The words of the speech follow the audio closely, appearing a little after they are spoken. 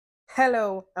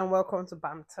Hello and welcome to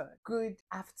Banter. Good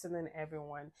afternoon,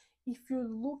 everyone. If you're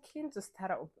looking to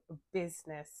start up a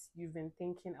business, you've been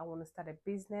thinking, I want to start a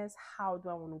business, how do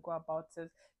I want to go about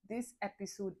it? This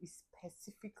episode is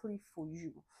specifically for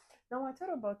you. Now, I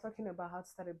thought about talking about how to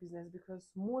start a business because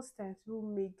most times people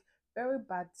make very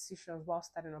bad decisions while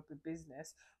starting up a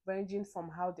business, ranging from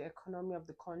how the economy of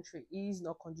the country is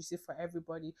not conducive for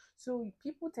everybody. So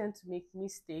people tend to make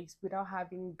mistakes without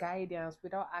having guidance,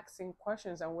 without asking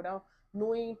questions, and without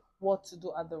knowing what to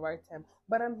do at the right time.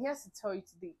 But I'm here to tell you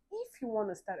today, if you want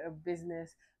to start a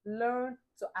business, learn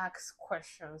to ask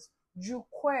questions. You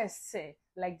say,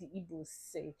 like the Igbos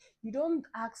say. You don't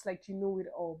ask like you know it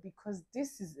all, because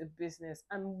this is a business,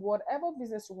 and whatever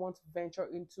business you want to venture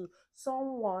into,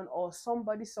 someone or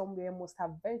somebody somewhere must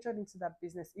have ventured into that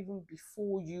business even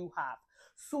before you have.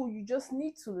 So you just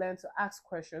need to learn to ask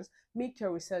questions, make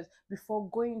your research before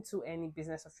going to any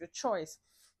business of your choice.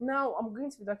 Now, I'm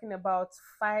going to be talking about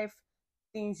 5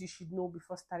 things you should know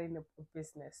before starting a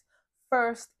business.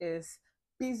 First is,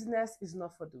 business is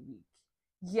not for the weak.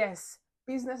 Yes,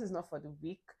 business is not for the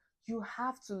weak. You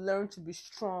have to learn to be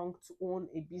strong to own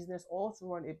a business or to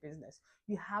run a business.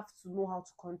 You have to know how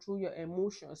to control your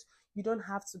emotions. You don't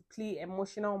have to play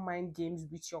emotional mind games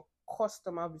with your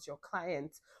customer, with your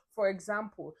client. For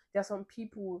example, there are some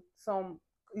people, some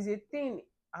is a thing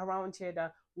around here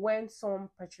that when someone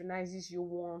patronizes you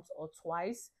once or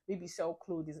twice, maybe sell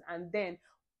clothes, and then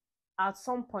at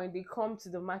some point they come to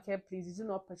the marketplace, you do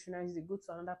not patronize, they go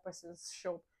to another person's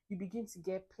shop, you begin to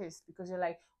get pissed because you're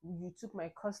like, you took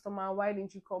my customer, why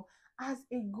didn't you come? As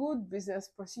a good business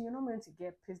person, you're not meant to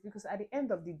get pissed, because at the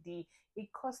end of the day, a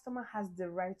customer has the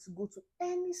right to go to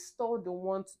any store they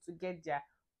want to get their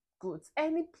goods,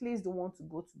 any place they want to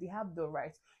go to, they have the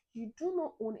right. You do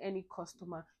not own any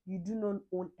customer, you do not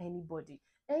own anybody.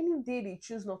 Any day they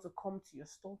choose not to come to your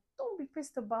store, don't be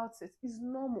pissed about it. It's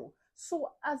normal.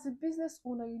 So as a business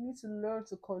owner, you need to learn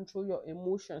to control your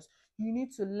emotions. You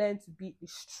need to learn to be a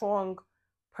strong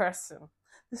person.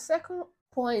 The second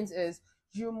point is,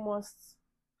 you must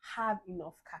have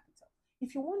enough capital.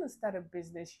 If you want to start a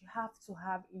business, you have to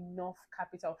have enough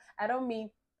capital. I don't mean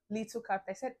little capital.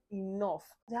 I said enough.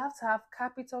 You have to have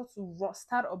capital to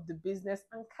start up the business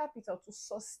and capital to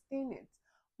sustain it.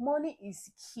 Money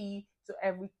is key to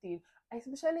everything,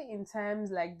 especially in times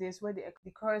like this where the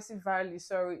currency value,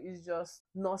 sorry, is just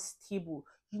not stable.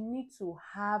 You need to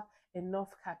have enough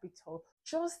capital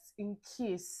just in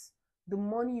case the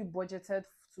money you budgeted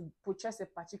to purchase a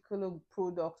particular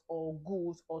product or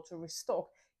goods or to restock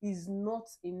is not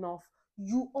enough.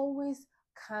 You always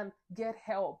can get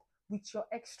help with your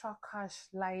extra cash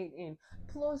lying in.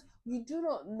 Plus, you do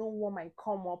not know what might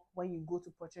come up when you go to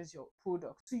purchase your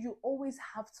product. So you always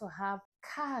have to have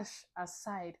cash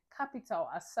aside, capital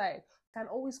aside, can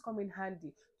always come in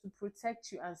handy to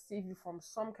protect you and save you from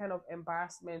some kind of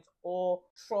embarrassment or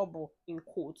trouble in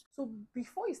quote. So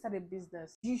before you start a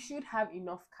business, you should have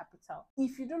enough capital.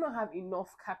 If you do not have enough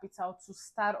capital to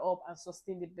start up and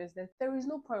sustain the business, there is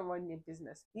no point running a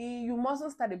business. You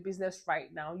mustn't start a business right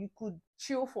now. You could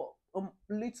chill for a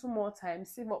little more time,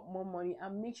 save up more money,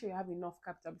 and make sure you have enough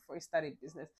capital before you start a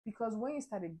business. Because when you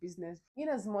start a business, in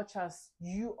as much as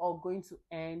you are going to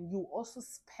earn, you also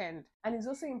spend. And it's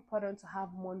also important to have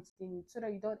money in it so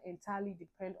that you don't entirely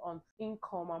depend on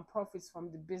income and profits from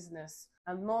the business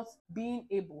and not being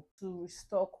able to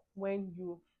restock when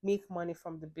you make money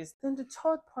from the business. Then the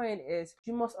third point is,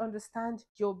 you must understand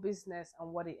your business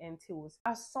and what it entails.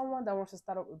 As someone that wants to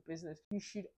start up a business, you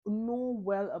should know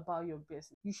well about your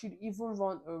business. You should even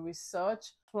run a research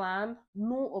plan,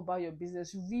 know about your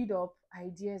business, read up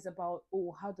ideas about,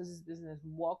 oh, how does this business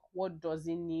work? What does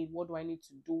it need? What do I need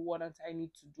to do? What don't I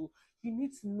need to do? You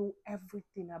need to know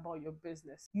everything about your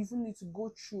business. You even need to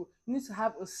go through, you need to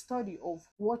have a study of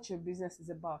what your business is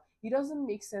about. It doesn't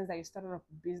make sense that you're starting up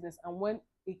a business and when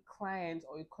a client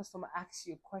or a customer asks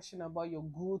you a question about your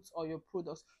goods or your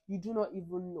products, you do not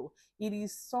even know. It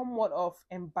is somewhat of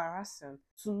embarrassing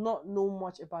to not know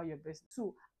much about your business.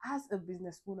 So, as a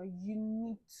business owner, you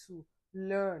need to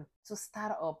learn to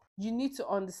start up. You need to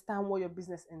understand what your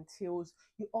business entails.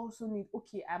 You also need,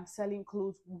 okay, I'm selling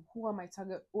clothes. Who are my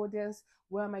target audience?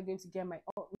 Where am I going to get my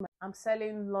I'm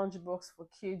selling lunchbox for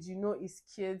kids. You know, it's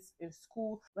kids in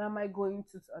school. Where am I going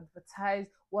to advertise?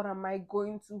 What am I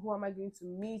going to? Who am I going to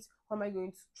meet? Who am I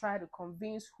going to try to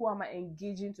convince? Who am I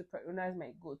engaging to patronize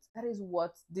my goods? That is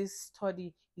what this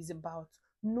study is about.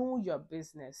 Know your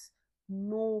business.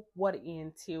 Know what it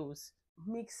entails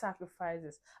make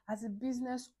sacrifices. As a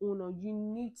business owner, you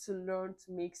need to learn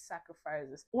to make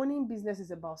sacrifices. Owning business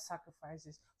is about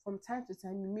sacrifices. From time to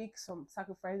time, you make some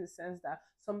sacrifices in the sense that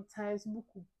sometimes people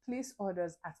could place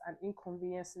orders at an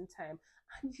inconvenience in time,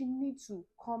 and you need to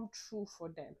come true for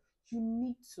them. You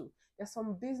need to. There's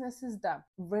some businesses that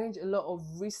range a lot of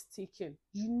risk taking.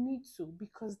 You need to,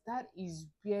 because that is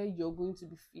where you're going to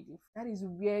be feeding. That is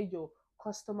where your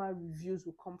customer reviews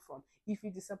will come from. If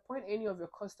you disappoint any of your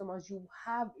customers, you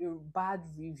have a bad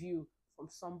review from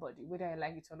somebody, whether I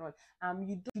like it or not.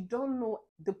 You don't know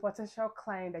the potential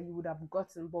client that you would have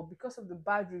gotten, but because of the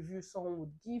bad review someone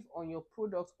would give on your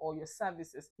product or your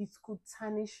services, it could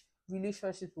tarnish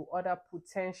relationships with other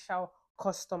potential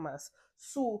customers.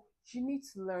 So you need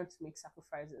to learn to make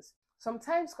sacrifices.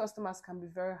 Sometimes customers can be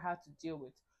very hard to deal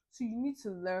with, so you need to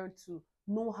learn to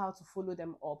know how to follow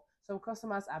them up. Some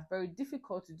customers are very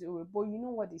difficult to deal with, but you know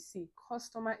what they say,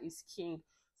 customer is king.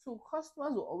 So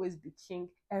customers will always be king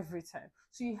every time.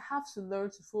 So you have to learn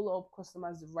to follow up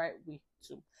customers the right way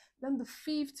too. Then the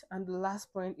fifth and the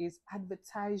last point is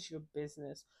advertise your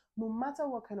business. No matter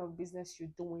what kind of business you're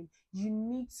doing, you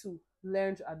need to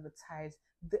learn to advertise.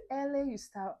 The earlier you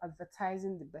start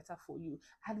advertising, the better for you.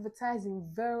 Advertise in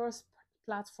various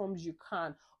platforms you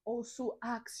can. Also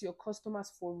ask your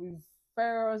customers for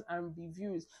referrals and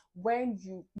reviews. When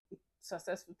you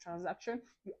successful transaction,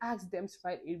 you ask them to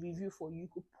write a review for you. You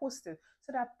could post it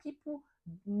so that people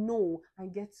know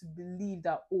and get to believe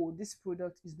that, oh, this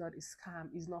product is not a scam,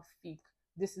 is not fake,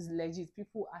 this is legit.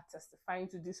 People are testifying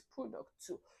to this product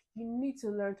too. You need to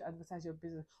learn to advertise your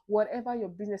business. Whatever your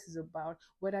business is about,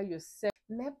 whether you're selling,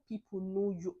 let people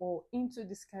know you are into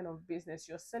this kind of business,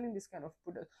 you're selling this kind of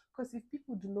product. Because if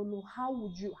people do not know, how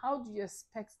do you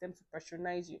expect them to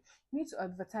patronize you? You need to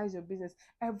advertise your business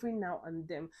every now and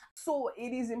then. So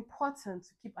it is important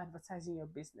to keep advertising your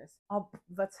business.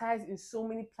 Advertise in so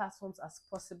many platforms as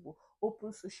possible.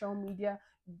 Open social media.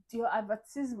 Your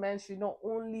advertisement should not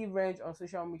only range on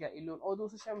social media alone, although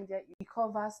social media, it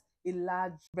covers a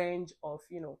large range of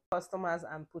customers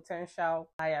and potential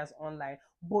buyers online,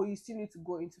 but you still need to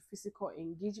go into physical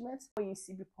engagement. When you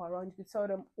see people around, you tell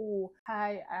them, oh,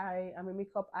 hi, I am a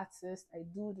makeup artist, I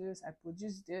do this, I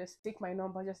produce this, take my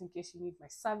number just in case you need my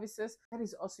services. That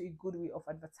is also a good way of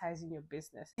advertising your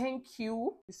business. Thank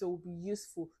you. This will be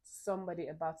useful to somebody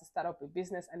about to start up a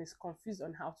business and is confused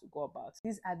on how to go about it.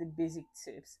 These are the basic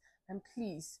tips, and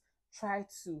please try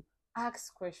to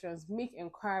ask questions, make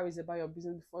inquiries about your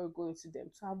business before you go into them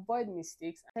to avoid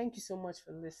mistakes. Thank you so much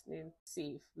for listening.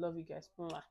 Safe. Love you guys. Mwah.